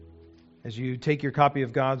As you take your copy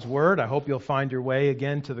of God's Word, I hope you'll find your way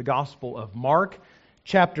again to the Gospel of Mark,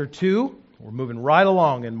 chapter 2. We're moving right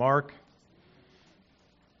along in Mark.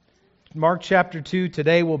 Mark chapter 2,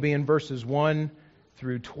 today will be in verses 1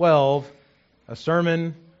 through 12. A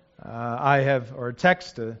sermon or a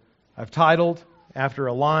text I've titled after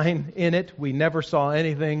a line in it, "We never saw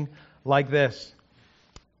anything like this."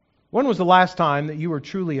 When was the last time that you were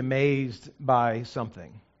truly amazed by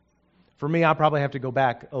something? For me, I probably have to go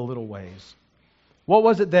back a little ways. What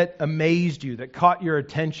was it that amazed you, that caught your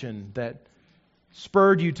attention, that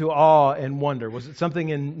spurred you to awe and wonder? Was it something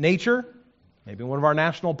in nature? Maybe one of our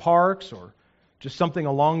national parks, or just something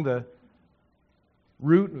along the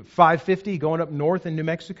Route 550 going up north in New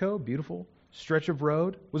Mexico? Beautiful stretch of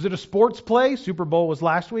road. Was it a sports play? Super Bowl was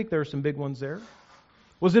last week. There are some big ones there.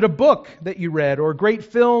 Was it a book that you read or a great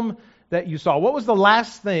film that you saw? What was the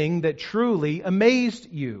last thing that truly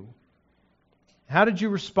amazed you? How did you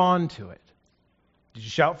respond to it? Did you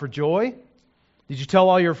shout for joy? Did you tell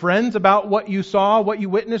all your friends about what you saw, what you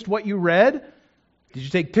witnessed, what you read? Did you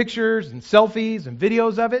take pictures and selfies and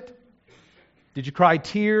videos of it? Did you cry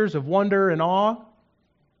tears of wonder and awe?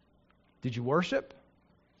 Did you worship?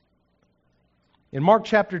 In Mark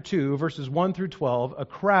chapter 2, verses 1 through 12, a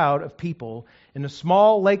crowd of people in a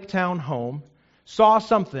small lake town home saw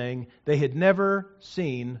something they had never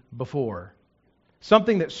seen before.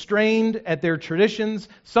 Something that strained at their traditions,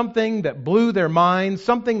 something that blew their minds,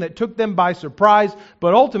 something that took them by surprise,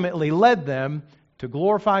 but ultimately led them to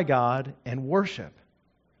glorify God and worship.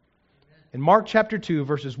 In Mark chapter 2,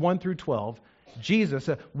 verses 1 through 12, Jesus,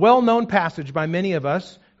 a well-known passage by many of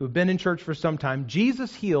us who have been in church for some time,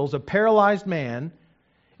 Jesus heals a paralyzed man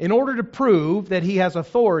in order to prove that he has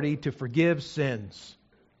authority to forgive sins.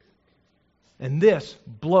 And this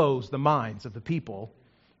blows the minds of the people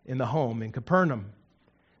in the home in Capernaum.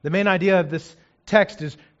 The main idea of this text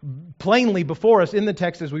is plainly before us in the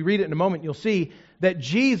text. As we read it in a moment, you'll see that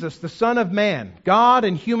Jesus, the Son of Man, God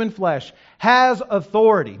in human flesh, has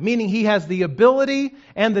authority, meaning He has the ability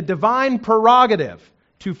and the divine prerogative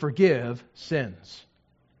to forgive sins.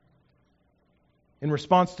 In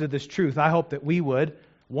response to this truth, I hope that we would,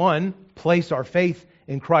 one, place our faith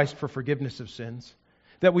in Christ for forgiveness of sins.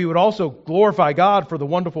 That we would also glorify God for the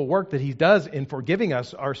wonderful work that He does in forgiving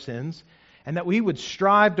us our sins, and that we would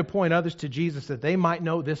strive to point others to Jesus that they might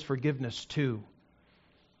know this forgiveness too.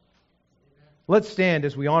 Let's stand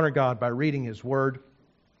as we honor God by reading His Word.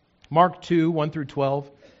 Mark 2, 1 through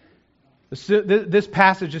 12. This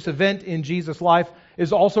passage, this event in Jesus' life,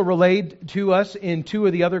 is also relayed to us in two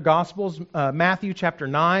of the other Gospels, Matthew chapter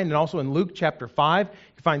 9 and also in Luke chapter 5. You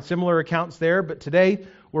can find similar accounts there, but today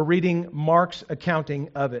we're reading Mark's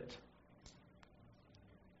accounting of it.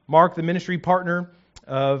 Mark, the ministry partner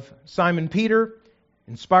of Simon Peter,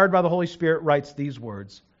 inspired by the Holy Spirit, writes these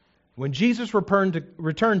words. When Jesus returned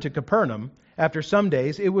to Capernaum after some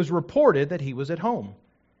days, it was reported that He was at home.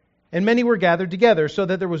 And many were gathered together, so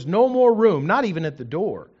that there was no more room, not even at the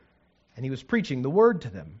door. And He was preaching the word to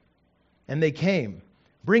them. And they came,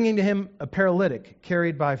 bringing to Him a paralytic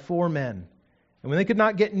carried by 4 men. And when they could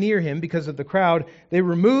not get near Him because of the crowd, they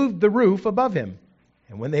removed the roof above Him.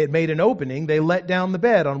 And when they had made an opening, they let down the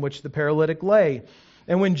bed on which the paralytic lay.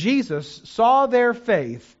 And when Jesus saw their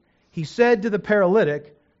faith, He said to the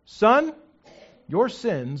paralytic, "Son, your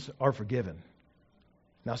sins are forgiven."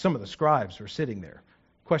 Now some of the scribes were sitting there,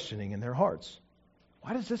 questioning in their hearts,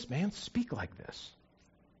 "Why does this man speak like this?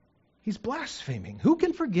 He's blaspheming. Who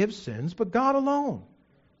can forgive sins but God alone?"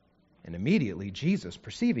 And immediately Jesus,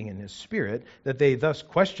 perceiving in His spirit that they thus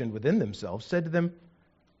questioned within themselves, said to them,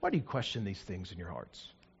 "Why do you question these things in your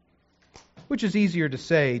hearts? Which is easier to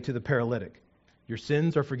say to the paralytic, 'Your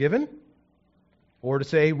sins are forgiven,' or to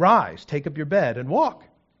say, 'Rise, take up your bed and walk'?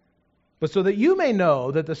 But so that you may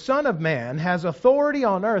know that the Son of Man has authority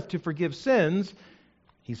on earth to forgive sins,"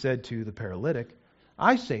 He said to the paralytic,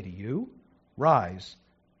 "I say to you, rise,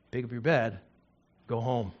 pick up your bed, go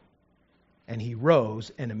home." And he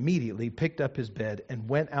rose and immediately picked up his bed and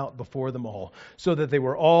went out before them all, so that they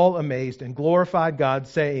were all amazed and glorified God,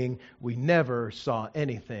 saying, "We never saw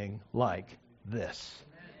anything like this."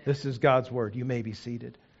 This is God's Word. You may be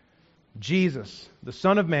seated. Jesus, the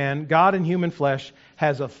Son of Man, God in human flesh,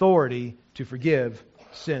 has authority to forgive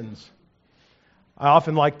sins. I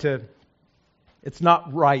often like to, it's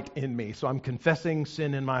not right in me, so I'm confessing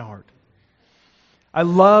sin in my heart. I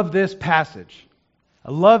love this passage. I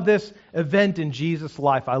love this event in Jesus'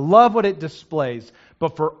 life. I love what it displays,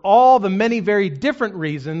 but for all the many very different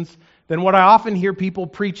reasons than what I often hear people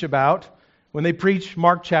preach about when they preach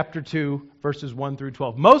Mark chapter 2, verses 1 through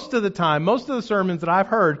 12. Most of the time, most of the sermons that I've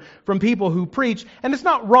heard from people who preach, and it's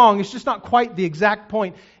not wrong, it's just not quite the exact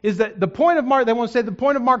point, is that the point of Mark, they want to say the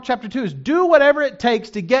point of Mark chapter 2 is do whatever it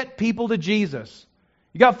takes to get people to Jesus.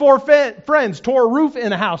 You got four friends tore a roof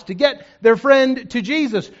in a house to get their friend to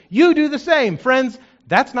Jesus. You do the same. Friends,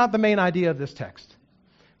 that's not the main idea of this text.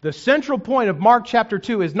 The central point of Mark chapter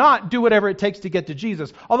 2 is not do whatever it takes to get to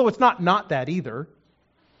Jesus, although it's not that either.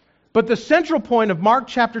 But the central point of Mark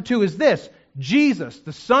chapter 2 is this: Jesus,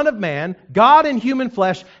 the Son of Man, God in human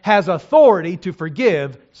flesh, has authority to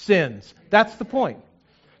forgive sins. That's the point.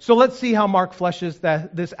 So let's see how Mark fleshes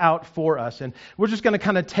this out for us. And we're just going to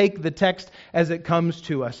kind of take the text as it comes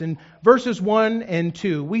to us. In verses 1 and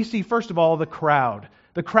 2, we see first of all the crowd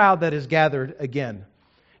that is gathered again.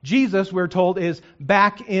 Jesus, we're told, is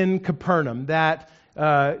back in Capernaum, that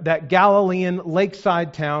Galilean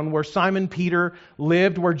lakeside town where Simon Peter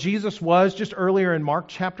lived, where Jesus was just earlier in Mark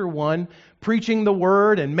chapter 1, preaching the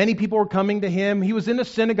word, and many people were coming to him. He was in a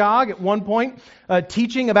synagogue at one point,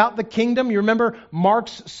 teaching about the kingdom. You remember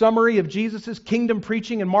Mark's summary of Jesus' kingdom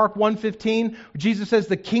preaching in Mark 1:15? Jesus says,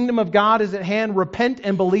 the kingdom of God is at hand, repent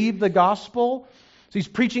and believe the gospel. So he's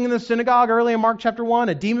preaching in the synagogue early in Mark chapter 1.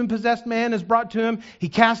 A demon-possessed man is brought to him. He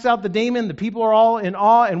casts out the demon. The people are all in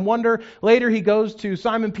awe and wonder. Later he goes to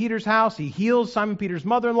Simon Peter's house. He heals Simon Peter's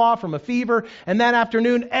mother-in-law from a fever. And that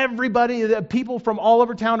afternoon, the people from all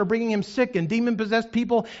over town are bringing him sick and demon-possessed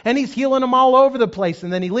people. And he's healing them all over the place.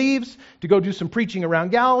 And then he leaves to go do some preaching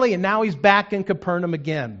around Galilee. And now he's back in Capernaum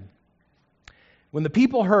again. When the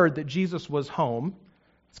people heard that Jesus was home,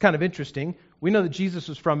 it's kind of interesting. We know that Jesus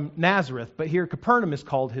was from Nazareth, but here Capernaum is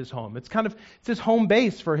called his home. It's his home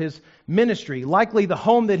base for his ministry. Likely the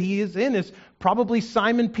home that he is in is probably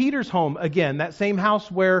Simon Peter's home again, that same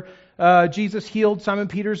house where Jesus healed Simon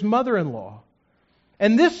Peter's mother-in-law.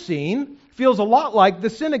 And this scene feels a lot like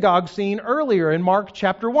the synagogue scene earlier in Mark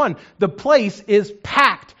chapter 1. The place is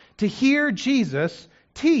packed to hear Jesus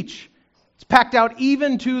teach. It's packed out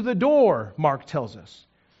even to the door, Mark tells us.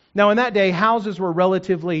 Now, in that day, houses were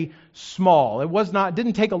relatively small. It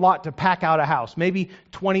didn't take a lot to pack out a house. Maybe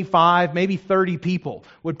 25, maybe 30 people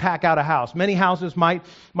would pack out a house. Many houses might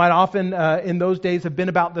often, in those days, have been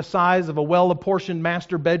about the size of a well-apportioned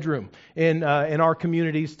master bedroom in our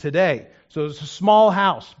communities today. So it's a small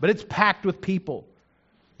house, but it's packed with people.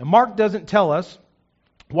 And Mark doesn't tell us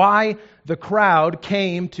why the crowd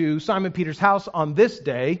came to Simon Peter's house on this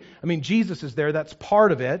day. I mean, Jesus is there. That's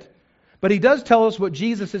part of it. But he does tell us what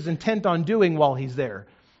Jesus is intent on doing while he's there.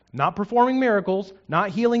 Not performing miracles,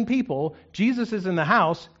 not healing people. Jesus is in the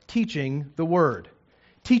house teaching the Word.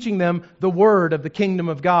 Teaching them the Word of the kingdom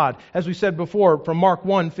of God. As we said before from Mark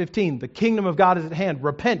 1:15, the kingdom of God is at hand.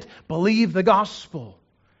 Repent, believe the gospel.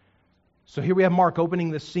 So here we have Mark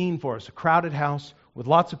opening this scene for us. A crowded house with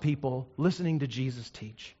lots of people listening to Jesus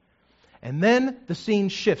teach. And then the scene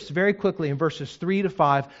shifts very quickly in verses 3 to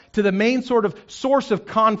 5 to the main sort of source of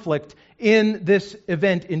conflict in this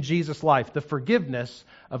event in Jesus' life, the forgiveness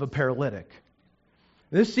of a paralytic.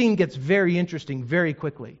 This scene gets very interesting very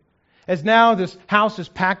quickly. As now this house is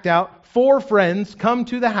packed out, 4 friends come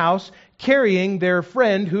to the house carrying their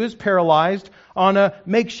friend who is paralyzed on a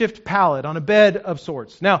makeshift pallet, on a bed of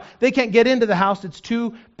sorts. Now, they can't get into the house, it's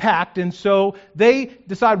too packed, and so they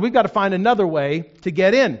decide we've got to find another way to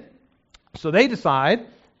get in. So they decide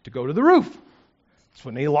to go to the roof. That's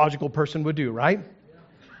what any logical person would do, right?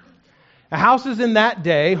 Houses in that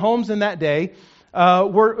day, homes in that day,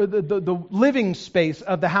 were the living space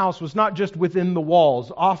of the house was not just within the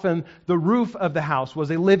walls. Often the roof of the house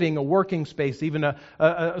was a working space, even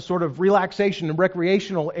a sort of relaxation and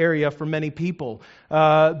recreational area for many people.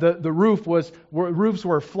 Roofs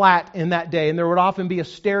were flat in that day, and there would often be a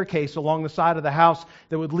staircase along the side of the house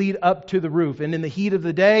that would lead up to the roof. And in the heat of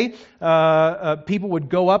the day, people would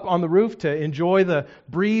go up on the roof to enjoy the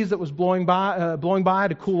breeze that was blowing by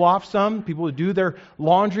to cool off some. People would do their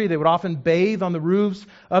laundry. They would often bathe on the roofs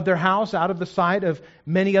of their house out of the sight of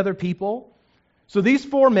many other people. So these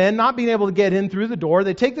 4 men, not being able to get in through the door,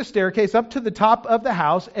 they take the staircase up to the top of the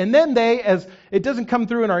house, and then as it doesn't come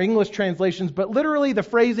through in our English translations, but literally the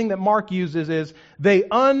phrasing that Mark uses is, they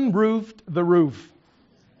unroofed the roof.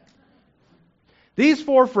 These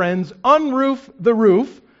 4 friends unroof the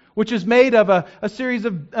roof, which is made of a series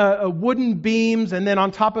of wooden beams, and then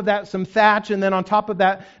on top of that some thatch, and then on top of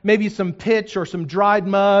that maybe some pitch or some dried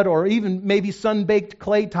mud or even maybe sun-baked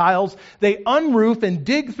clay tiles. They unroof and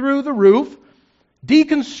dig through the roof,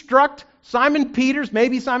 deconstruct Simon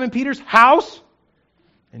Peter's house,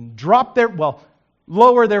 and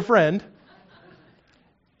lower their friend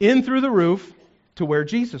in through the roof to where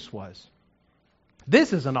Jesus was.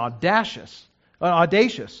 This is an audacious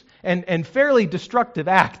and fairly destructive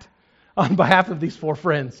act on behalf of these four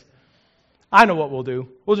friends. I know what we'll do.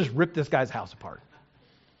 We'll just rip this guy's house apart.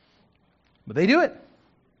 But they do it.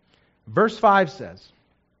 Verse 5 says,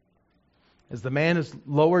 as the man is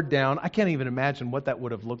lowered down, I can't even imagine what that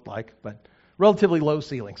would have looked like, but relatively low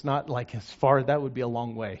ceilings, not like as far, that would be a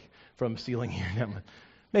long way from ceiling here.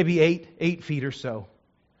 Maybe 8 feet or so.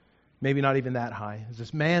 Maybe not even that high. As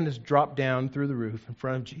this man is dropped down through the roof in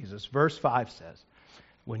front of Jesus, verse 5 says,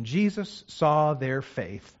 when Jesus saw their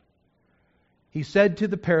faith, he said to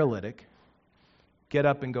the paralytic, get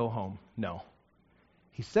up and go home. No.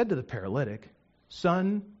 He said to the paralytic,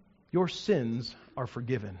 son, your sins are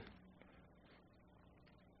forgiven.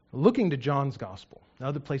 Looking to John's Gospel and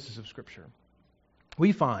other places of Scripture,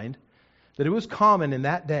 we find that it was common in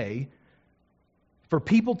that day for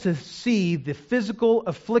people to see the physical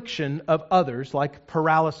affliction of others, like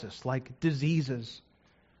paralysis, like diseases,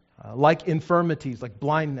 like infirmities, like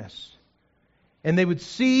blindness. And they would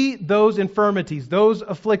see those infirmities, those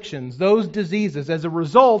afflictions, those diseases as a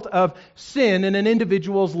result of sin in an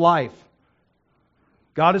individual's life.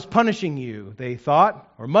 God is punishing you, they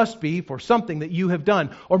thought, or must be, for something that you have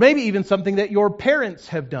done, or maybe even something that your parents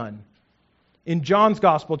have done. In John's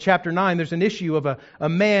Gospel, chapter 9, there's an issue of a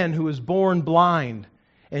man who is born blind,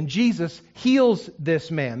 and Jesus heals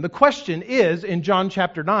this man. The question is, in John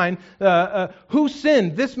chapter 9, who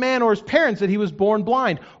sinned, this man or his parents, that he was born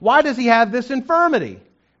blind? Why does he have this infirmity?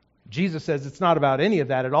 Jesus says it's not about any of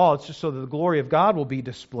that at all. It's just so that the glory of God will be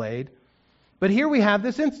displayed. But here we have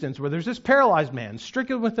this instance where there's this paralyzed man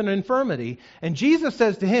stricken with an infirmity, and Jesus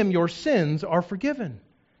says to him, your sins are forgiven.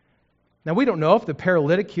 Now we don't know if the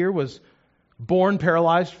paralytic here was born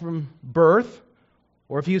paralyzed from birth,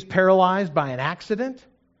 or if he was paralyzed by an accident.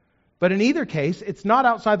 But in either case, it's not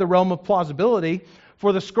outside the realm of plausibility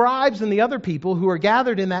for the scribes and the other people who were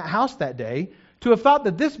gathered in that house that day to have thought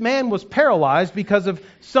that this man was paralyzed because of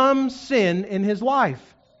some sin in his life.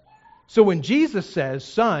 So when Jesus says,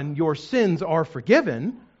 son, your sins are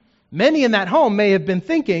forgiven, many in that home may have been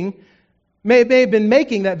making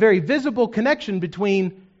that very visible connection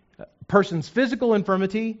between a person's physical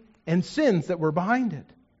infirmity and sins that were behind it.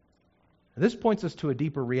 This points us to a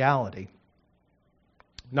deeper reality,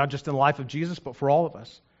 not just in the life of Jesus, but for all of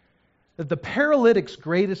us, that the paralytic's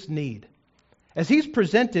greatest need, as he's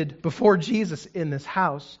presented before Jesus in this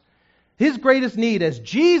house, his greatest need, as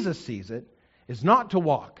Jesus sees it, is not to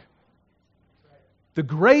walk. The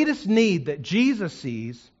greatest need that Jesus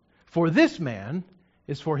sees for this man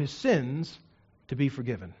is for his sins to be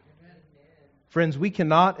forgiven. Amen. Friends, we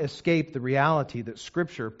cannot escape the reality that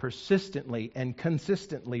Scripture persistently and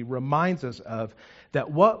consistently reminds us of, that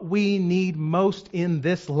what we need most in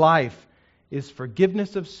this life is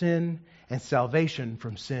forgiveness of sin and salvation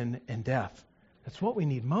from sin and death. That's what we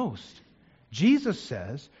need most. Jesus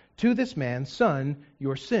says to this man, son,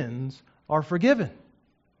 your sins are forgiven.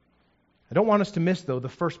 I don't want us to miss, though, the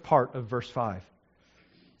first part of verse 5.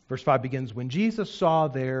 Verse 5 begins, when Jesus saw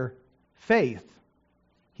their faith,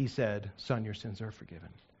 he said, son, your sins are forgiven.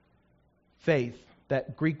 Faith,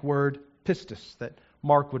 that Greek word pistis that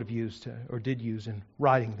Mark would have used or did use in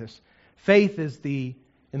writing this. Faith is in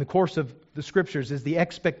the course of the Scriptures, is the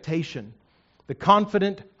expectation, the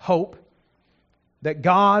confident hope that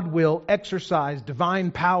God will exercise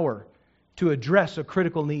divine power to address a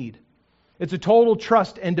critical need. It's a total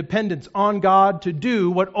trust and dependence on God to do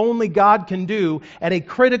what only God can do at a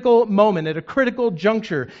critical moment, at a critical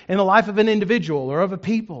juncture in the life of an individual or of a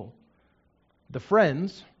people. The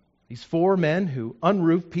friends, these four men who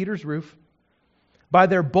unroofed Peter's roof, by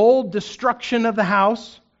their bold destruction of the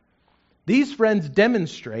house, these friends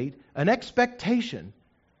demonstrate an expectation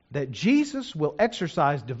that Jesus will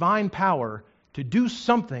exercise divine power to do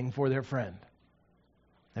something for their friend.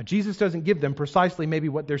 Now, Jesus doesn't give them precisely maybe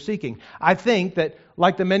what they're seeking. I think that,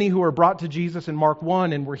 like the many who were brought to Jesus in Mark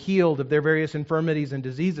 1 and were healed of their various infirmities and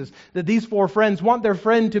diseases, that these four friends want their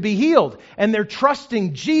friend to be healed, and they're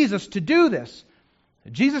trusting Jesus to do this.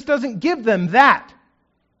 Jesus doesn't give them that,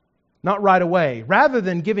 not right away. Rather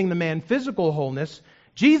than giving the man physical wholeness,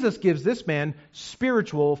 Jesus gives this man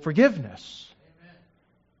spiritual forgiveness. Amen.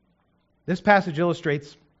 This passage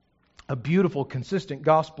illustrates a beautiful, consistent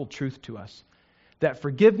gospel truth to us, that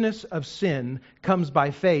forgiveness of sin comes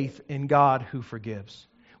by faith in God who forgives.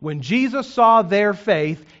 When Jesus saw their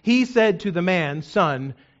faith, He said to the man,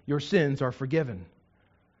 son, your sins are forgiven.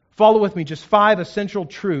 Follow with me just 5 essential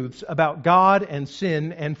truths about God and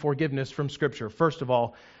sin and forgiveness from Scripture. First of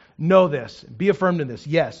all, know this. Be affirmed in this.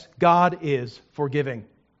 Yes, God is forgiving.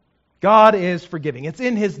 God is forgiving. It's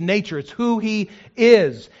in His nature. It's who He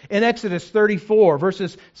is. In Exodus 34,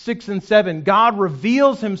 verses 6 and 7, God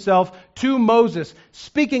reveals Himself to Moses,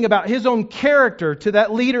 speaking about His own character to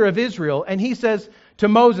that leader of Israel. And He says to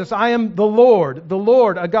Moses, I am the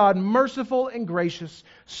Lord, a God merciful and gracious,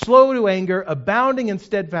 slow to anger, abounding in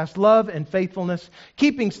steadfast love and faithfulness,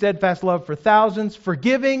 keeping steadfast love for thousands,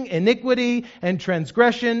 forgiving iniquity and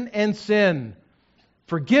transgression and sin.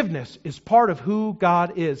 Forgiveness is part of who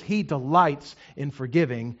God is. He delights in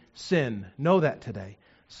forgiving sin. Know that today.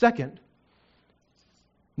 Second,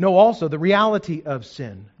 know also the reality of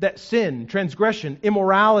sin. That sin, transgression,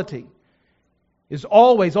 immorality is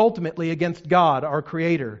always ultimately against God, our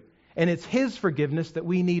Creator. And it's His forgiveness that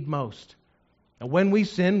we need most. And when we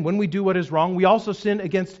sin, when we do what is wrong, we also sin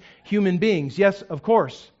against human beings. Yes, of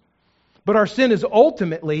course. But our sin is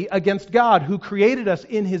ultimately against God, who created us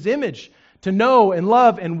in His image, to know and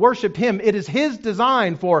love and worship Him. It is His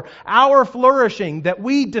design for our flourishing that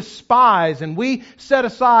we despise and we set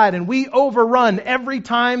aside and we overrun every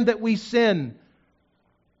time that we sin.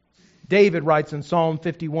 David writes in Psalm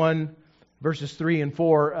 51, verses 3 and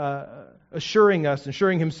 4, assuring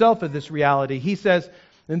himself of this reality. He says,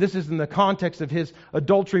 and this is in the context of his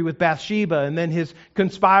adultery with Bathsheba and then his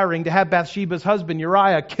conspiring to have Bathsheba's husband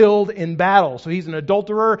Uriah killed in battle. So he's an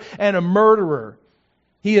adulterer and a murderer.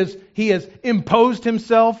 He has imposed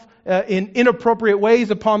himself in inappropriate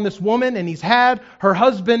ways upon this woman, and he's had her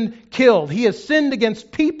husband killed. He has sinned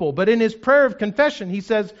against people, but in his prayer of confession, he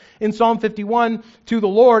says in Psalm 51, to the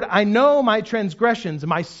Lord, I know my transgressions,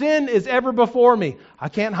 my sin is ever before me. I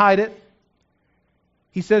can't hide it.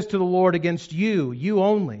 He says to the Lord, against you, you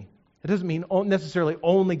only. It doesn't mean necessarily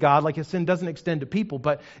only God, like his sin doesn't extend to people,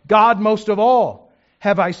 but God most of all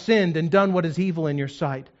have I sinned and done what is evil in your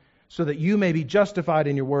sight, so that you may be justified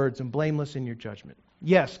in your words and blameless in your judgment.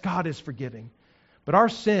 Yes, God is forgiving. But our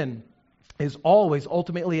sin is always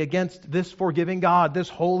ultimately against this forgiving God, this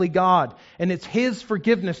holy God. And it's His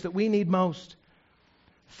forgiveness that we need most.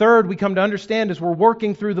 Third, we come to understand as we're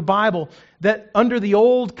working through the Bible that under the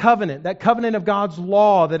old covenant, that covenant of God's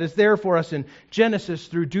law that is there for us in Genesis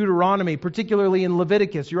through Deuteronomy, particularly in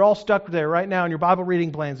Leviticus. You're all stuck there right now in your Bible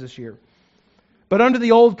reading plans this year. But under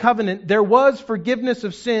the Old Covenant, there was forgiveness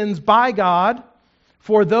of sins by God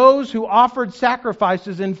for those who offered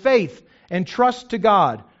sacrifices in faith and trust to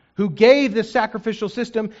God, who gave this sacrificial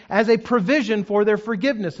system as a provision for their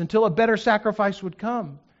forgiveness until a better sacrifice would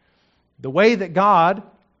come. The way that God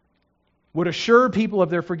would assure people of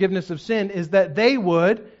their forgiveness of sin is that they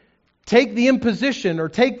would take the imposition or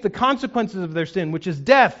take the consequences of their sin, which is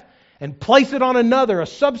death, and place it on another, a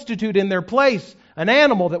substitute in their place, an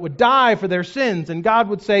animal that would die for their sins. And God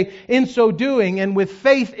would say, in so doing, and with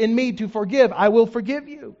faith in me to forgive, I will forgive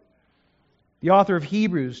you. The author of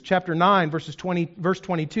Hebrews chapter 9, verse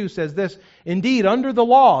 22 says this, indeed, under the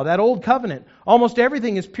law, that old covenant, almost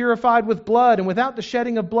everything is purified with blood, and without the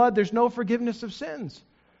shedding of blood, there's no forgiveness of sins.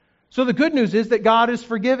 So the good news is that God is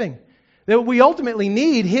forgiving. That we ultimately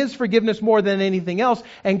need His forgiveness more than anything else.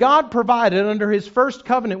 And God provided under His first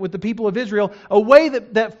covenant with the people of Israel a way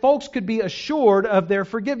that folks could be assured of their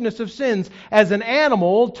forgiveness of sins as an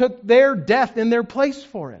animal took their death in their place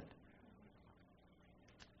for it.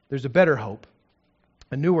 There's a better hope.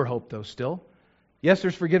 A newer hope, though, still. Yes,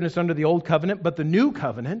 there's forgiveness under the old covenant, but the new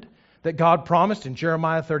covenant that God promised in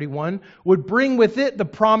Jeremiah 31 would bring with it the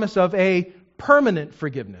promise of a permanent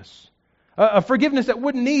forgiveness. A forgiveness that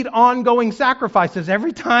wouldn't need ongoing sacrifices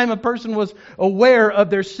every time a person was aware of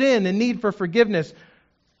their sin and need for forgiveness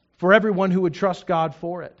for everyone who would trust God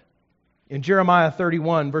for it. In Jeremiah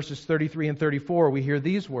 31, verses 33 and 34, we hear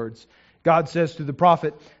these words. God says through the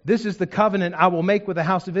prophet, this is the covenant I will make with the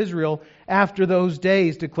house of Israel after those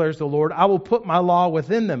days, declares the Lord. I will put my law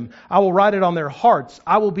within them. I will write it on their hearts.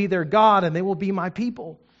 I will be their God, and they will be my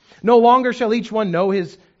people. No longer shall each one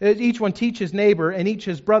teach his neighbor and each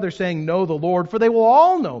his brother, saying, know the Lord, for they will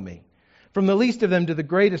all know me. From the least of them to the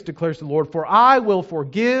greatest, declares the Lord, for I will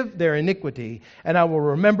forgive their iniquity, and I will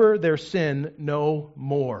remember their sin no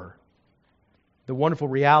more. The wonderful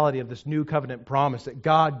reality of this new covenant promise that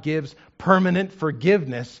God gives permanent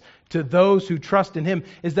forgiveness to those who trust in Him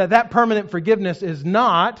is that permanent forgiveness is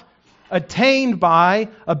not attained by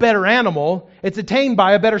a better animal. It's attained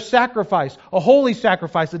by a better sacrifice, a holy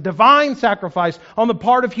sacrifice, a divine sacrifice on the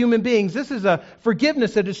part of human beings. This is a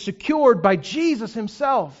forgiveness that is secured by Jesus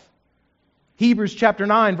Himself. Hebrews chapter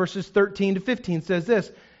 9, verses 13 to 15 says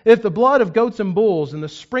this, if the blood of goats and bulls and the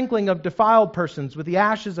sprinkling of defiled persons with the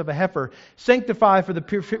ashes of a heifer sanctify for the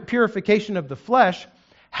purification of the flesh,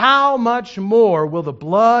 how much more will the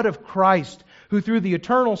blood of Christ, who through the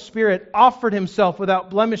eternal Spirit offered Himself without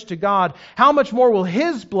blemish to God, how much more will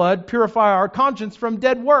His blood purify our conscience from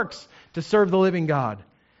dead works to serve the living God?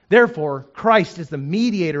 Therefore, Christ is the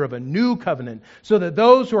mediator of a new covenant, so that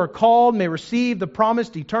those who are called may receive the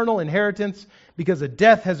promised eternal inheritance, because a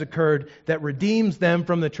death has occurred that redeems them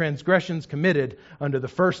from the transgressions committed under the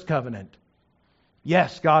first covenant.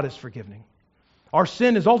 Yes, God is forgiving. Our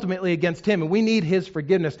sin is ultimately against Him, and we need His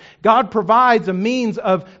forgiveness. God provides a means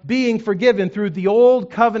of being forgiven through the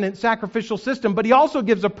old covenant sacrificial system, but He also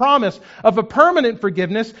gives a promise of a permanent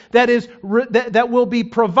forgiveness that will be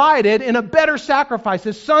provided in a better sacrifice,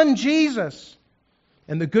 His Son Jesus.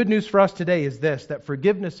 And the good news for us today is this, that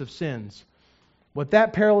forgiveness of sins, what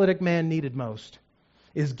that paralytic man needed most,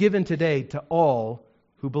 is given today to all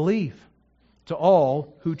who believe, to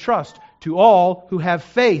all who trust, to all who have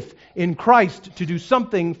faith in Christ to do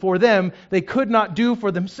something for them they could not do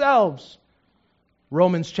for themselves.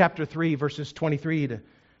 Romans chapter 3, verses 23 to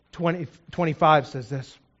 25 says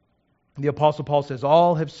this. The Apostle Paul says,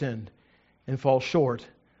 all have sinned and fall short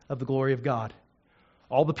of the glory of God.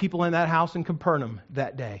 All the people in that house in Capernaum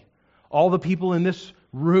that day, all the people in this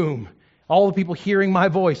room, all the people hearing my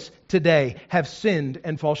voice today have sinned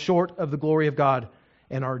and fall short of the glory of God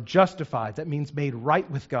and are justified. That means made right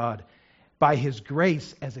with God by His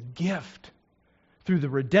grace as a gift through the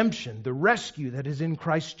redemption, the rescue that is in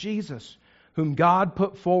Christ Jesus, whom God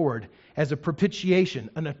put forward as a propitiation,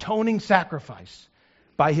 an atoning sacrifice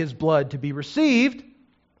by His blood to be received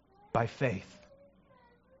by faith.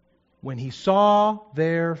 When He saw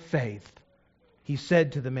their faith, He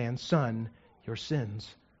said to the man, Son, your sins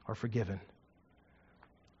are forgiven.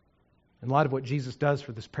 In light of what Jesus does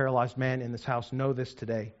for this paralyzed man in this house, know this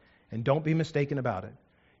today, and don't be mistaken about it.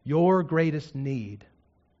 Your greatest need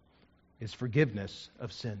is forgiveness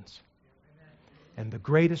of sins. And the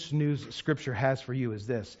greatest news Scripture has for you is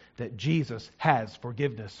this, that Jesus has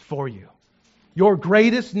forgiveness for you. Your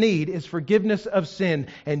greatest need is forgiveness of sin,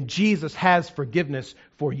 and Jesus has forgiveness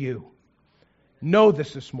for you. Know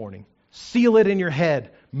this morning. Seal it in your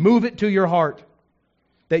head. Move it to your heart.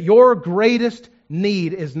 That your greatest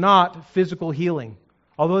need is not physical healing,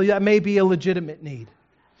 although that may be a legitimate need.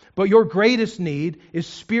 But your greatest need is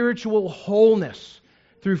spiritual wholeness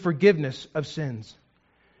through forgiveness of sins.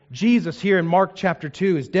 Jesus here in Mark chapter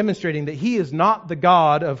 2 is demonstrating that He is not the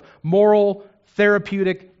God of moral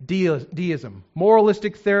therapeutic deism,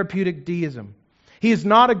 moralistic therapeutic deism. He is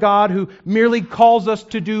not a God who merely calls us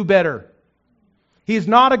to do better. He is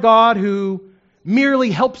not a God who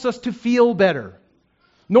merely helps us to feel better.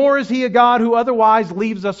 Nor is He a God who otherwise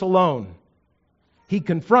leaves us alone. He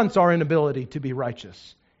confronts our inability to be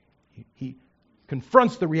righteous. He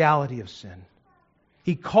confronts the reality of sin.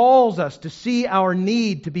 He calls us to see our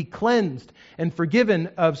need to be cleansed and forgiven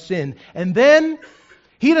of sin. And then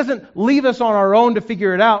He doesn't leave us on our own to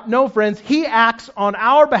figure it out. No, friends, He acts on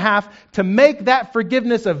our behalf to make that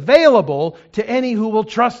forgiveness available to any who will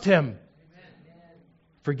trust Him. Amen.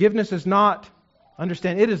 Forgiveness is not,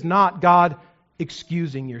 understand, it is not God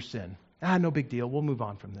excusing your sin. No big deal. We'll move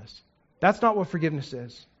on from this. That's not what forgiveness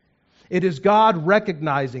is. It is God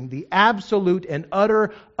recognizing the absolute and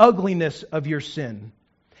utter ugliness of your sin,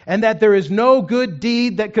 and that there is no good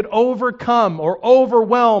deed that could overcome or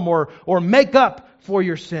overwhelm or make up for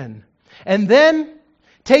your sin. And then,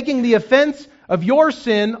 taking the offense of your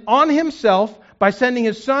sin on Himself by sending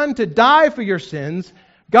His Son to die for your sins,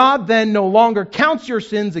 God then no longer counts your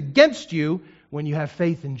sins against you when you have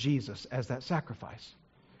faith in Jesus as that sacrifice.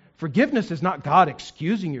 Forgiveness is not God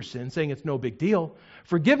excusing your sin, saying it's no big deal.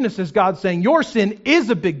 Forgiveness is God saying your sin is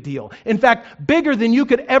a big deal. In fact, bigger than you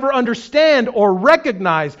could ever understand or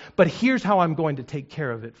recognize, but here's how I'm going to take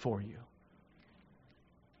care of it for you.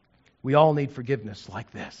 We all need forgiveness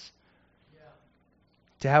like this.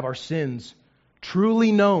 To have our sins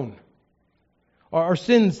truly known, our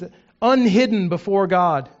sins unhidden before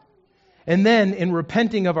God. And then, in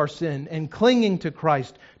repenting of our sin and clinging to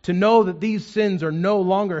Christ, to know that these sins are no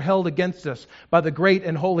longer held against us by the great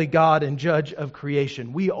and holy God and Judge of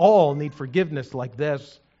creation. We all need forgiveness like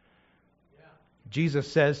this.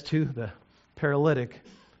 Jesus says to the paralytic,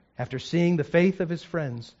 after seeing the faith of his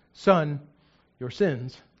friends, Son, your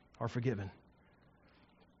sins are forgiven.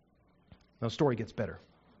 Now the story gets better.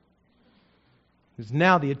 Because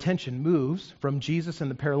now the attention moves from Jesus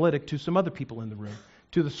and the paralytic to some other people in the room,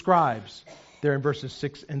 to the scribes, there in verses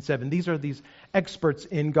 6 and 7. These are these experts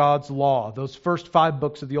in God's law, those first 5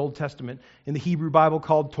 books of the Old Testament, in the Hebrew Bible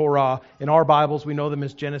called Torah. In our Bibles, we know them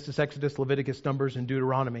as Genesis, Exodus, Leviticus, Numbers, and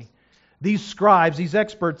Deuteronomy. These scribes, these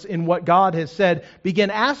experts in what God has said,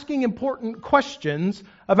 begin asking important questions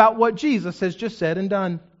about what Jesus has just said and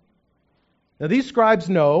done. Now, these scribes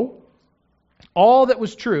know, all that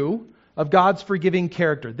was true of God's forgiving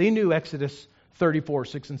character. They knew Exodus 34,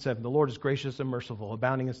 6 and 7. The Lord is gracious and merciful,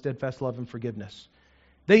 abounding in steadfast love and forgiveness.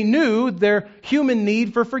 They knew their human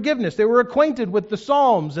need for forgiveness. They were acquainted with the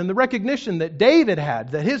Psalms and the recognition that David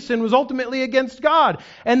had, that his sin was ultimately against God.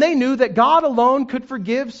 And they knew that God alone could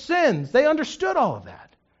forgive sins. They understood all of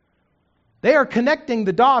that. They are connecting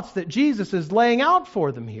the dots that Jesus is laying out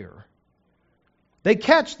for them here. They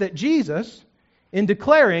catch that Jesus, in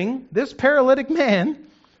declaring this paralytic man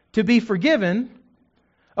to be forgiven,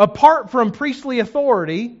 apart from priestly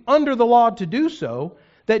authority, under the law to do so,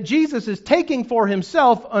 that Jesus is taking for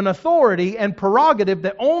himself an authority and prerogative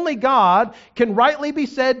that only God can rightly be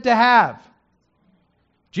said to have.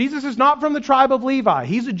 Jesus is not from the tribe of Levi.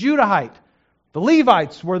 He's a Judahite. The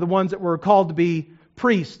Levites were the ones that were called to be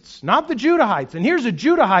priests, not the Judahites. And here's a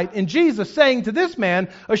Judahite in Jesus saying to this man,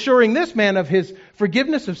 assuring this man of his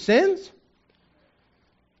forgiveness of sins.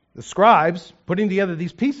 The scribes, putting together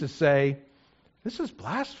these pieces, say, this is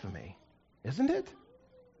blasphemy, isn't it?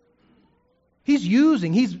 He's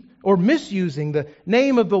misusing the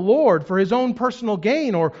name of the Lord for his own personal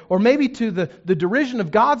gain, or maybe to the derision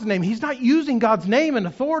of God's name. He's not using God's name and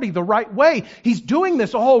authority the right way. He's doing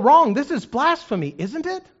this all wrong. This is blasphemy, isn't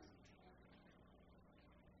it?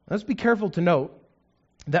 Let's be careful to note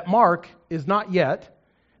that Mark is not yet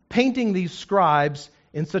painting these scribes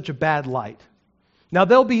in such a bad light. Now,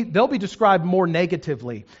 they'll be described more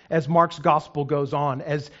negatively as Mark's gospel goes on,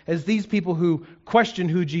 as these people who question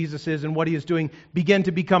who Jesus is and what he is doing begin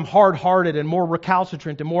to become hard-hearted and more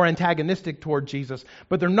recalcitrant and more antagonistic toward Jesus.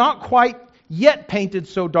 But they're not quite yet painted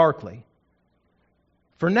so darkly.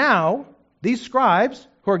 For now, these scribes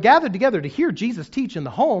who are gathered together to hear Jesus teach in the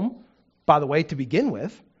home, by the way, to begin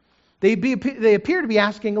with, they appear to be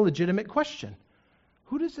asking a legitimate question.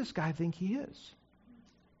 Who does this guy think he is?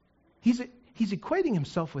 He's equating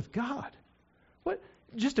himself with God.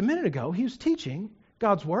 Just a minute ago, he was teaching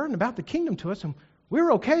God's Word and about the kingdom to us, and we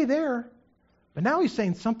were okay there. But now he's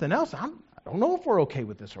saying something else. I don't know if we're okay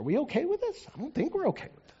with this. Are we okay with this? I don't think we're okay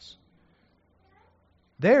with this.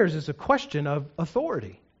 Theirs is a question of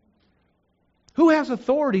authority. Who has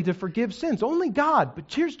authority to forgive sins? Only God. But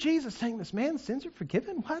here's Jesus saying this man's sins are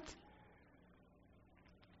forgiven? What?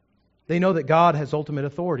 They know that God has ultimate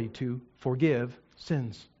authority to forgive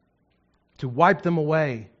sins, to wipe them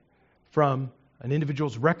away from an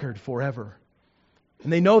individual's record forever.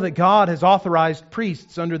 And they know that God has authorized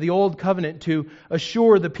priests under the Old Covenant to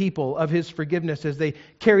assure the people of His forgiveness as they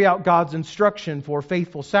carry out God's instruction for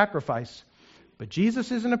faithful sacrifice. But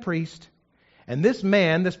Jesus isn't a priest, and this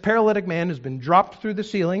man, this paralytic man, has been dropped through the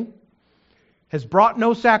ceiling, has brought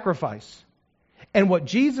no sacrifice. And what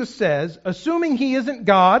Jesus says, assuming He isn't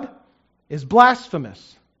God, is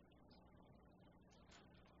blasphemous.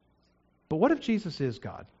 But what if Jesus is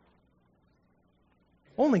God?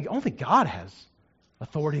 Only God has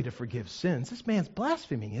authority to forgive sins. This man's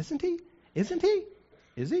blaspheming, isn't he? Isn't he?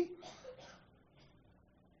 Is he?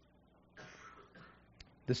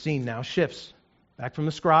 The scene now shifts back from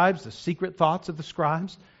the scribes, the secret thoughts of the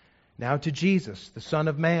scribes, now to Jesus, the Son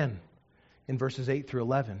of Man, in verses 8 through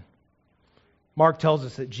 11. Mark tells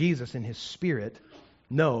us that Jesus, in His Spirit,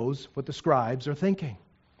 knows what the scribes are thinking.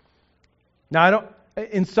 Now,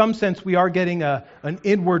 in some sense, we are getting an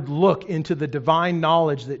inward look into the divine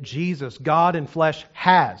knowledge that Jesus, God in flesh,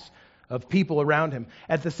 has of people around Him.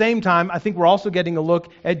 At the same time, I think we're also getting a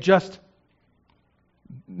look at just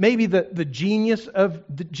maybe the genius of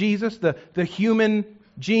Jesus, the human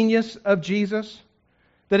genius of Jesus.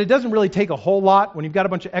 That it doesn't really take a whole lot when you've got a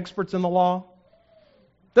bunch of experts in the law.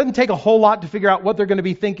 It doesn't take a whole lot to figure out what they're going to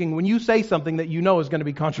be thinking when you say something that you know is going to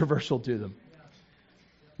be controversial to them.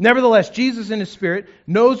 Nevertheless, Jesus in His Spirit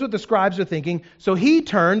knows what the scribes are thinking, so He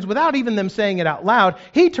turns, without even them saying it out loud,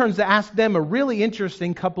 He turns to ask them a really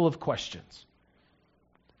interesting couple of questions.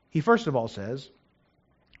 He first of all says,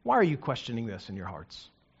 why are you questioning this in your hearts?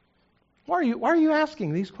 Why are you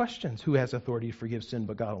asking these questions? Who has authority to forgive sin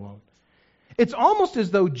but God alone? It's almost as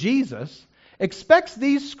though Jesus expects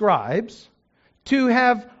these scribes to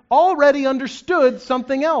have already understood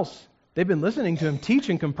something else. They've been listening to Him teach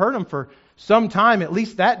in Capernaum for some time, at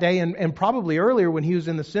least that day, and probably earlier when He was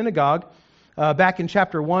in the synagogue, back in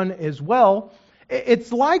chapter 1 as well.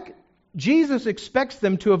 It's like Jesus expects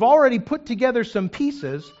them to have already put together some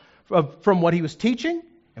pieces from what He was teaching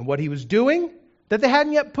and what He was doing that they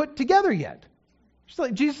hadn't yet put together yet.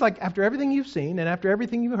 Jesus, after everything you've seen and after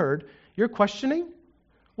everything you've heard, you're questioning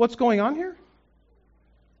what's going on here?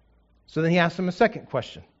 So then He asks them a second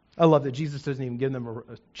question. I love that Jesus doesn't even give them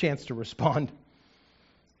a chance to respond.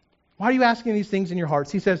 Why are you asking these things in your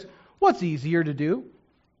hearts? He says, what's easier to do?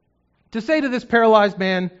 To say to this paralyzed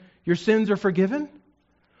man, your sins are forgiven?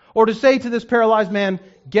 Or to say to this paralyzed man,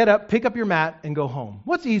 get up, pick up your mat, and go home?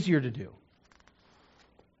 What's easier to do?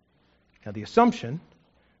 Now the assumption,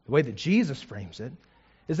 the way that Jesus frames it,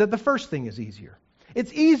 is that the first thing is easier.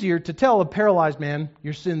 It's easier to tell a paralyzed man,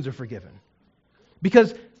 your sins are forgiven.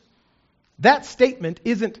 Because that statement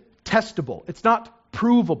isn't testable. It's not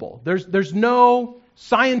provable. There's no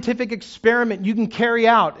scientific experiment you can carry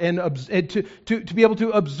out and to be able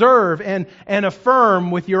to observe and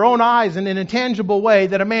affirm with your own eyes in an intangible way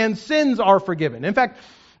that a man's sins are forgiven. In fact,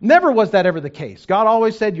 never was that ever the case. God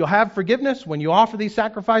always said you'll have forgiveness when you offer these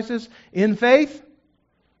sacrifices in faith.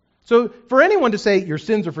 So for anyone to say your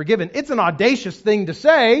sins are forgiven, it's an audacious thing to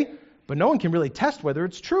say, but no one can really test whether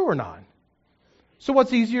it's true or not. So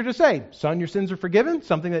what's easier to say? Son, your sins are forgiven?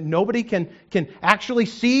 Something that nobody can actually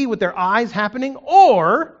see with their eyes happening?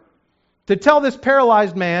 Or to tell this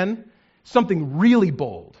paralyzed man something really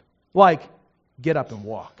bold, like get up and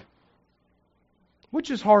walk?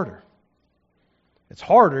 Which is harder? It's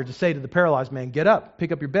harder to say to the paralyzed man, get up,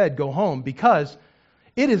 pick up your bed, go home, because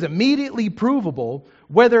it is immediately provable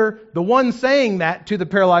whether the one saying that to the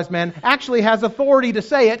paralyzed man actually has authority to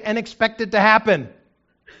say it and expect it to happen.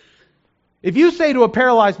 If you say to a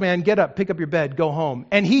paralyzed man, get up, pick up your bed, go home,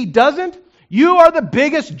 and he doesn't, you are the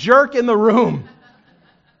biggest jerk in the room.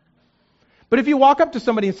 But if you walk up to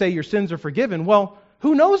somebody and say your sins are forgiven, well,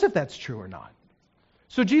 who knows if that's true or not?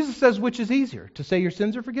 So Jesus says, which is easier, to say your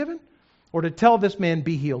sins are forgiven or to tell this man,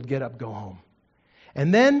 be healed, get up, go home?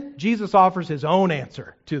 And then Jesus offers his own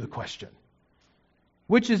answer to the question.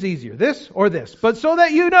 Which is easier, this or this? But so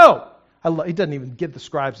that you know, he doesn't even give the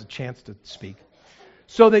scribes a chance to speak.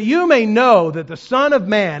 So that you may know that the Son of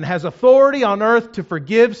Man has authority on earth to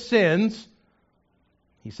forgive sins,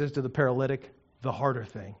 he says to the paralytic, the harder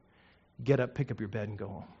thing. Get up, pick up your bed, and go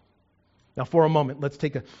home. Now for a moment, let's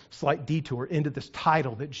take a slight detour into this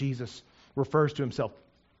title that Jesus refers to himself,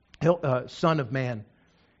 Son of Man.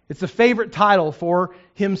 It's a favorite title for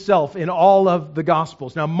himself in all of the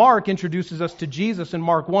Gospels. Now Mark introduces us to Jesus in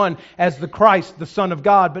Mark 1 as the Christ, the Son of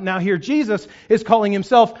God. But now here Jesus is calling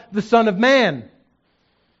himself the Son of Man.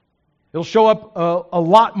 It'll show up a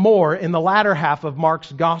lot more in the latter half of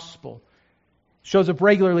Mark's Gospel. It shows up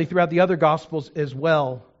regularly throughout the other Gospels as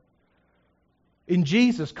well. In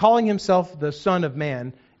Jesus, calling himself the Son of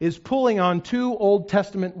Man is pulling on two Old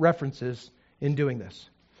Testament references in doing this.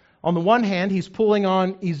 On the one hand, he's pulling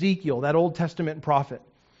on Ezekiel, that Old Testament prophet,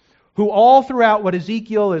 who all throughout what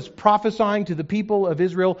Ezekiel is prophesying to the people of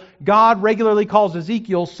Israel, God regularly calls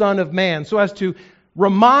Ezekiel Son of Man, so as to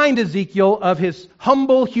remind Ezekiel of his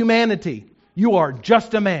humble humanity. You are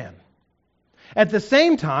just a man. At the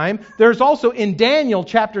same time, there's also in Daniel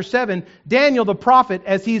chapter 7, Daniel the prophet,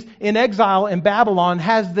 as he's in exile in Babylon,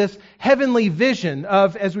 has this heavenly vision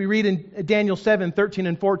of, as we read in Daniel 7, 13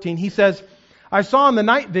 and 14, he says, I saw in the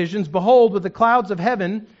night visions, behold, with the clouds of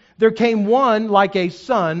heaven, there came one like a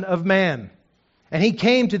son of man. And he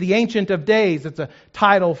came to the Ancient of Days. It's a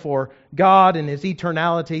title for God and His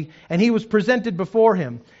eternality. And He was presented before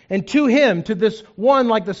Him. And to Him, to this one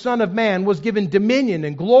like the Son of Man, was given dominion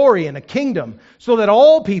and glory and a kingdom, so that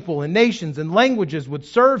all people and nations and languages would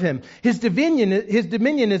serve Him. His dominion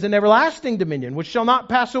is an everlasting dominion, which shall not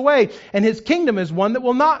pass away. And His kingdom is one that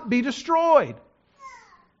will not be destroyed.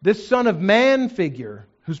 This Son of Man figure,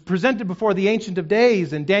 who's presented before the Ancient of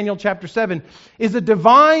Days in Daniel chapter 7, is a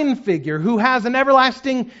divine figure who has an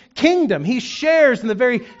everlasting kingdom. He shares in the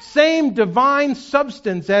very same divine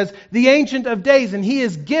substance as the Ancient of Days, and he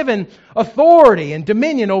is given authority and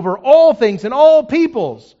dominion over all things and all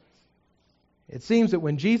peoples. It seems that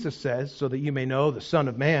when Jesus says, so that you may know the Son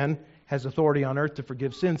of Man has authority on earth to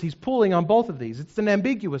forgive sins, he's pulling on both of these. It's an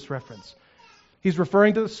ambiguous reference. He's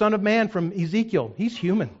referring to the Son of Man from Ezekiel. He's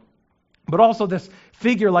human. But also this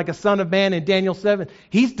figure like a Son of Man in Daniel 7.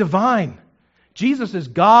 He's divine. Jesus is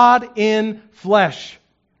God in flesh.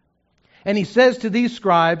 And he says to these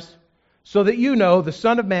scribes, so that you know the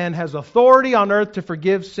Son of Man has authority on earth to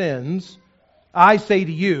forgive sins, I say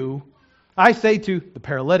to you, I say to the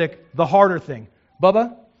paralytic, the harder thing.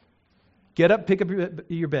 Bubba, get up, pick up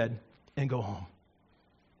your bed, and go home.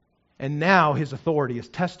 And now his authority is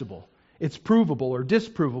testable. It's provable or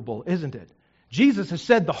disprovable, isn't it? Jesus has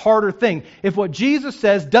said the harder thing. If what Jesus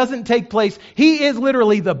says doesn't take place, he is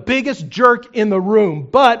literally the biggest jerk in the room.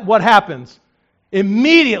 But what happens?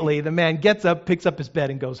 Immediately the man gets up, picks up his bed,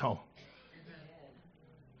 and goes home.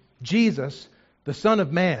 Jesus, the Son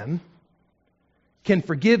of Man, can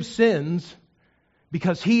forgive sins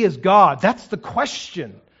because he is God. That's the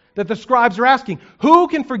question that the scribes are asking. Who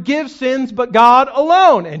can forgive sins but God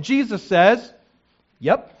alone? And Jesus says,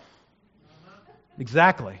 yep,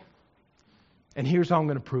 exactly. And here's how I'm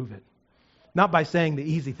going to prove it. Not by saying the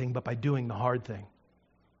easy thing, but by doing the hard thing.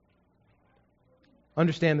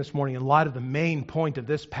 Understand this morning, in light of the main point of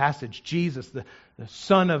this passage, Jesus, the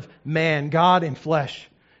Son of Man, God in flesh,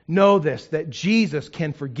 know this, that Jesus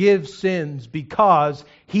can forgive sins because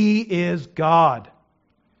He is God.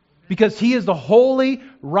 Because He is the holy,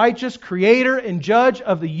 righteous Creator and Judge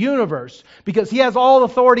of the universe. Because He has all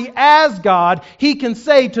authority as God, He can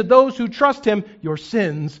say to those who trust Him, your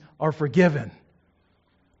sins are forgiven.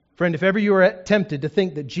 Friend, if ever you are tempted to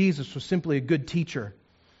think that Jesus was simply a good teacher,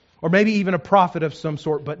 or maybe even a prophet of some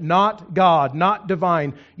sort, but not God, not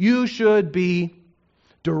divine, you should be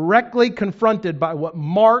directly confronted by what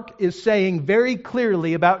Mark is saying very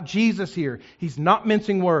clearly about Jesus here. He's not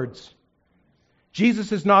mincing words.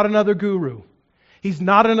 Jesus is not another guru. He's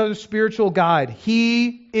not another spiritual guide.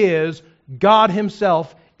 He is God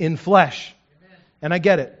Himself in flesh. Amen. And I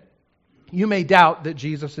get it. You may doubt that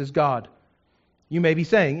Jesus is God. You may be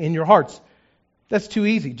saying in your hearts, that's too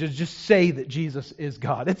easy. Just say that Jesus is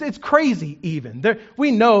God. It's crazy even.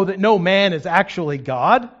 We know that no man is actually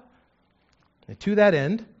God. And to that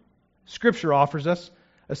end, Scripture offers us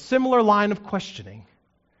a similar line of questioning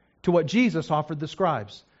to what Jesus offered the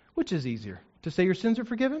scribes. Which is easier? To say your sins are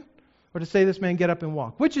forgiven? Or to say this man get up and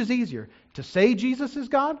walk? Which is easier? To say Jesus is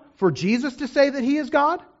God? For Jesus to say that He is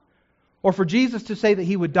God? Or for Jesus to say that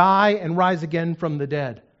He would die and rise again from the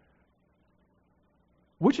dead?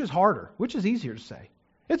 Which is harder? Which is easier to say?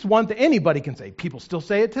 It's one that anybody can say. People still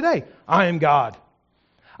say it today. I am God.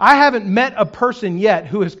 I haven't met a person yet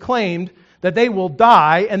who has claimed that they will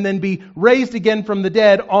die and then be raised again from the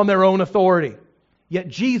dead on their own authority. Yet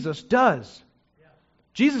Jesus does.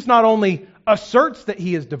 Jesus not only asserts that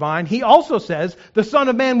He is divine, He also says the Son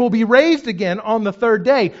of Man will be raised again on the third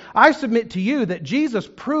day. I submit to you that Jesus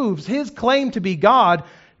proves His claim to be God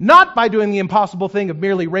not by doing the impossible thing of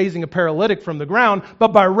merely raising a paralytic from the ground, but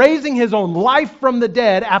by raising His own life from the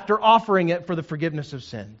dead after offering it for the forgiveness of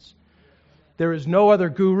sins. There is no other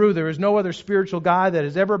guru, there is no other spiritual guide that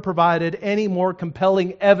has ever provided any more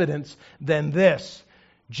compelling evidence than this.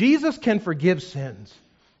 Jesus can forgive sins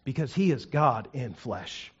because He is God in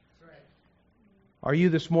flesh. Are you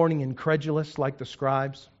this morning incredulous like the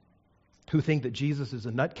scribes who think that Jesus is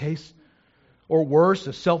a nutcase? Or worse,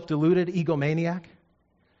 a self-deluded egomaniac?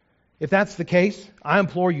 If that's the case, I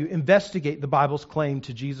implore you, investigate the Bible's claim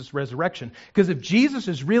to Jesus' resurrection. Because if Jesus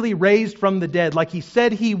is really raised from the dead like He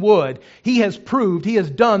said He would, He has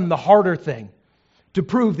done the harder thing to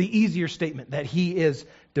prove the easier statement that He is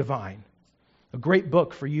divine. A great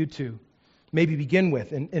book for you to maybe begin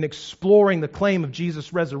with in exploring the claim of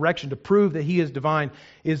Jesus' resurrection to prove that He is divine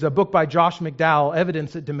is a book by Josh McDowell,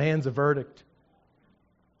 Evidence That Demands a Verdict.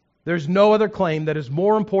 There's no other claim that is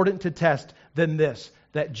more important to test than this,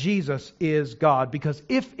 that Jesus is God. Because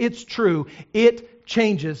if it's true, it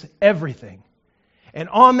changes everything. And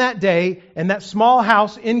on that day, in that small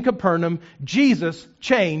house in Capernaum, Jesus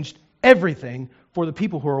changed everything for the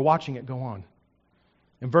people who are watching it go on.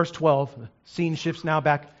 In verse 12, the scene shifts now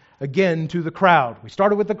back again to the crowd. We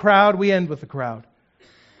started with the crowd, we end with the crowd.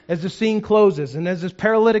 As the scene closes and as this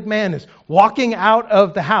paralytic man is walking out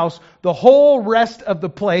of the house, the whole rest of the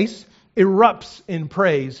place erupts in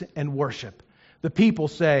praise and worship. The people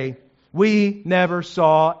say, we never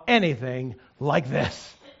saw anything like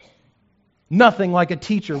this. Nothing like a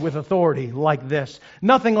teacher with authority like this.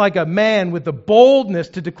 Nothing like a man with the boldness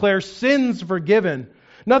to declare sins forgiven.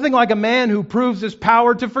 Nothing like a man who proves his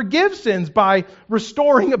power to forgive sins by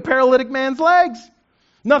restoring a paralytic man's legs.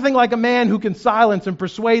 Nothing like a man who can silence and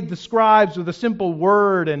persuade the scribes with a simple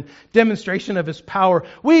word and demonstration of his power.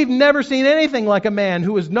 We've never seen anything like a man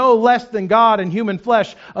who is no less than God in human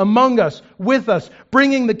flesh among us, with us,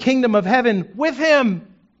 bringing the kingdom of heaven with Him.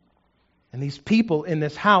 And these people in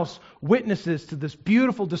this house, witnesses to this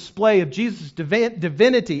beautiful display of Jesus'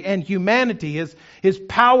 divinity and humanity, His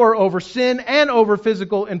power over sin and over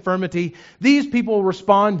physical infirmity. These people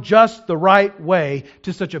respond just the right way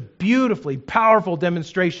to such a beautifully powerful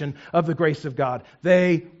demonstration of the grace of God.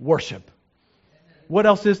 They worship. What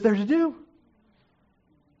else is there to do?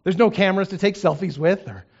 There's no cameras to take selfies with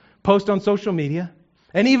or post on social media.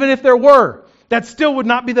 And even if there were, that still would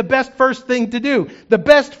not be the best first thing to do. The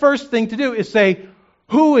best first thing to do is say,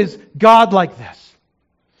 who is God like this?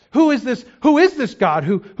 Who is this God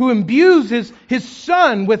who imbues His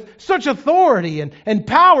Son with such authority and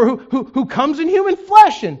power, who comes in human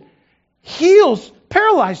flesh and heals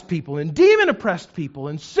paralyzed people and demon-oppressed people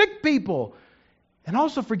and sick people and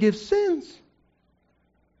also forgives sins?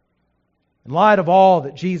 In light of all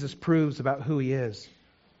that Jesus proves about who He is,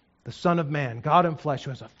 the Son of Man, God in flesh,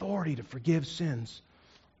 who has authority to forgive sins,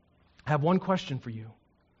 I have one question for you.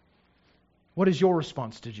 What is your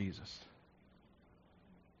response to Jesus?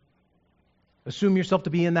 Assume yourself to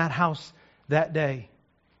be in that house that day.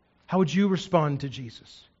 How would you respond to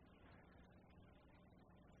Jesus?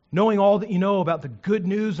 Knowing all that you know about the good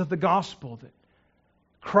news of the gospel, that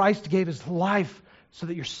Christ gave His life so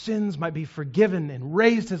that your sins might be forgiven and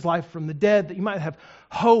raised His life from the dead, that you might have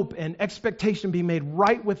hope and expectation be made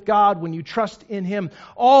right with God when you trust in Him.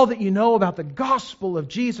 All that you know about the gospel of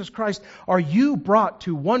Jesus Christ, are you brought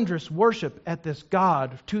to wondrous worship at this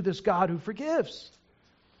God, to this God who forgives?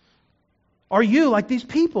 Are you, like these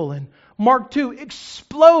people in Mark 2,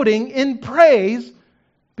 exploding in praise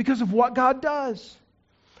because of what God does?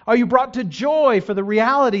 Are you brought to joy for the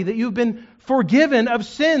reality that you've been forgiven of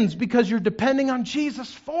sins because you're depending on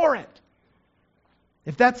Jesus for it?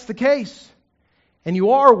 If that's the case, and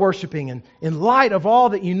you are worshiping in light of all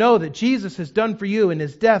that you know that Jesus has done for you in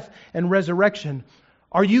His death and resurrection,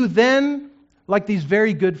 are you then like these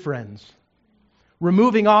very good friends,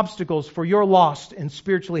 removing obstacles for your lost and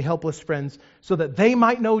spiritually helpless friends so that they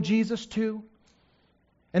might know Jesus too?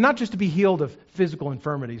 And not just to be healed of physical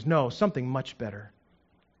infirmities, no, something much better.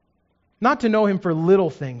 Not to know Him for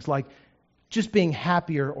little things like just being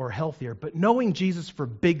happier or healthier, but knowing Jesus for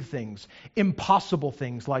big things, impossible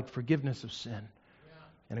things like forgiveness of sin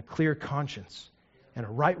and a clear conscience and a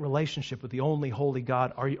right relationship with the only holy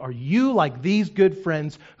God. Are you like these good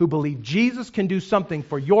friends who believe Jesus can do something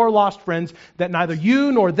for your lost friends that neither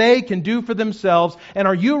you nor they can do for themselves? And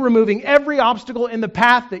are you removing every obstacle in the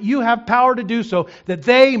path that you have power to do so that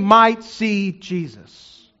they might see Jesus?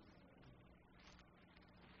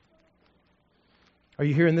 Are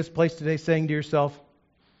you here in this place today saying to yourself,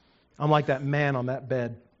 I'm like that man on that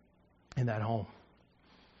bed in that home.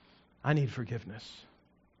 I need forgiveness.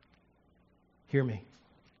 Hear me.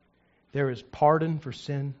 There is pardon for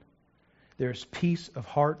sin. There is peace of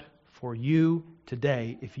heart for you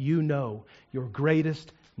today if you know your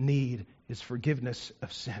greatest need is forgiveness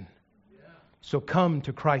of sin. So come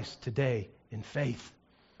to Christ today in faith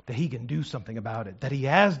that He can do something about it, that He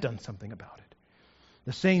has done something about it.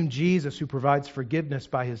 The same Jesus who provides forgiveness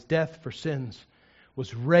by His death for sins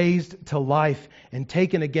was raised to life and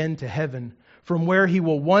taken again to heaven, from where He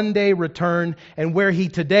will one day return and where He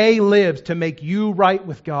today lives to make you right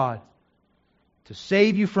with God, to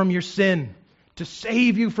save you from your sin, to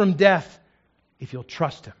save you from death, if you'll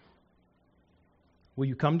trust Him. Will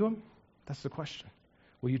you come to Him? That's the question.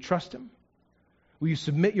 Will you trust Him? Will you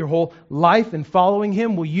submit your whole life in following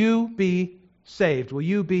Him? Will you be saved? Will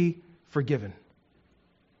you be forgiven?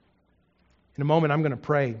 In a moment, I'm going to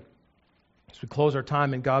pray as we close our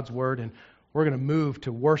time in God's Word, and we're going to move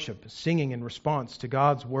to worship, singing in response to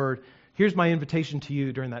God's Word. Here's my invitation to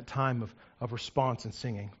you during that time of response and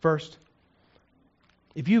singing. First,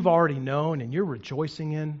 if you've already known and you're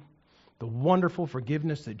rejoicing in the wonderful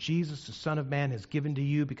forgiveness that Jesus, the Son of Man, has given to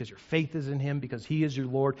you because your faith is in Him, because He is your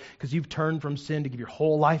Lord, because you've turned from sin to give your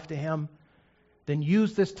whole life to Him, then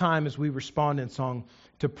use this time as we respond in song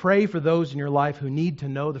to pray for those in your life who need to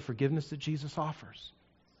know the forgiveness that Jesus offers.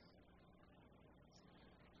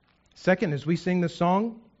 Second, as we sing this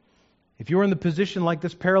song, if you're in the position like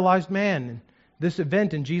this paralyzed man in this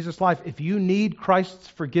event in Jesus' life, if you need Christ's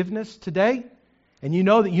forgiveness today, and you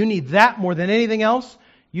know that you need that more than anything else,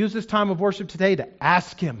 use this time of worship today to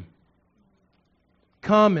ask Him.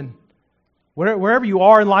 Come and wherever you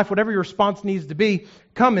are in life, whatever your response needs to be,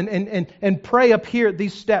 come and pray up here at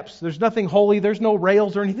these steps. There's nothing holy. There's no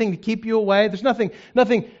rails or anything to keep you away. There's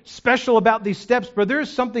nothing special about these steps, but there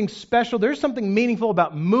is something special. There's something meaningful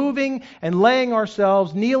about moving and laying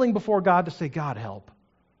ourselves, kneeling before God to say, God, help.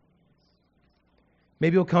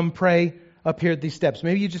 Maybe you'll come pray up here at these steps.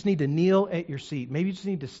 Maybe you just need to kneel at your seat. Maybe you just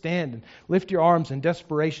need to stand and lift your arms in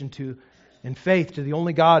desperation in faith to the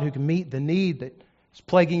only God who can meet the need that is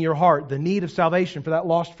plaguing your heart, the need of salvation for that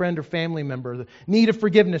lost friend or family member, the need of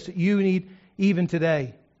forgiveness that you need even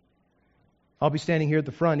today. I'll be standing here at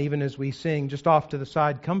the front even as we sing, just off to the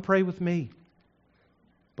side. Come pray with me.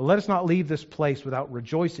 But let us not leave this place without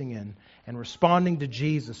rejoicing in and responding to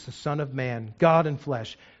Jesus, the Son of Man, God in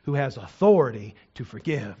flesh, who has authority to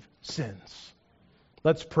forgive sins.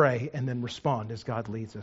 Let's pray and then respond as God leads us.